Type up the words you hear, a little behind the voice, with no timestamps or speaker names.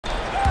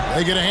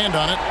They get a hand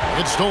on it.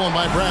 It's stolen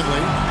by Bradley.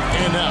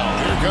 And now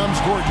here comes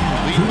Gordon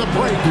leading the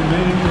break.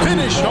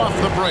 Finished off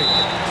the break.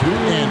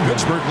 And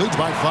Pittsburgh leads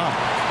by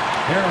 5.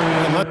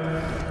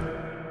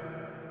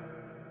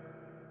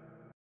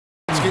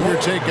 Let's get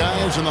your take,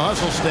 guys, on the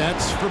hustle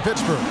stats for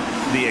Pittsburgh.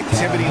 The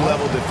activity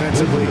level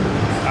defensively,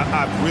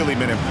 I've really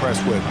been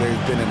impressed with.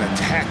 There's been an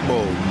attack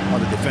mode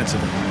on the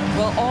defensive end.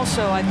 Well,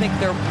 also, I think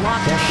their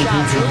blocked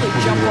shots really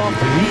jump off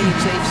the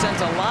page. They've sent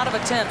a lot of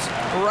attempts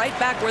right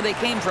back where they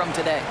came from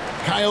today.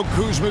 Kyle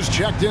Kuzma's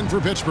checked in for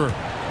Pittsburgh.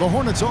 The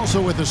Hornets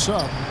also with a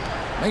sub.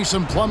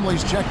 Mason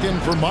Plumlee's checked in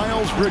for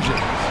Miles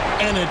Bridges.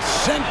 And it's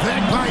sent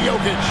back by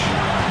Jokic.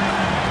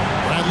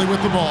 Bradley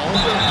with the ball,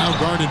 now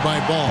guarded by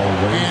Ball,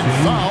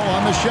 and foul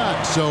on the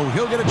shot, so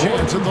he'll get a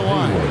chance at the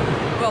line.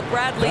 Well,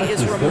 Bradley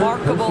is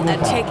remarkable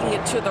at taking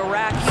it to the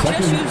rack. He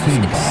just uses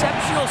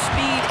exceptional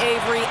speed,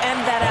 Avery, and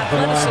that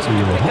athleticism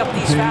to pick up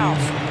these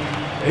fouls.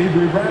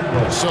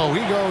 So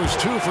he goes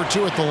 2 for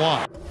 2 at the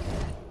line.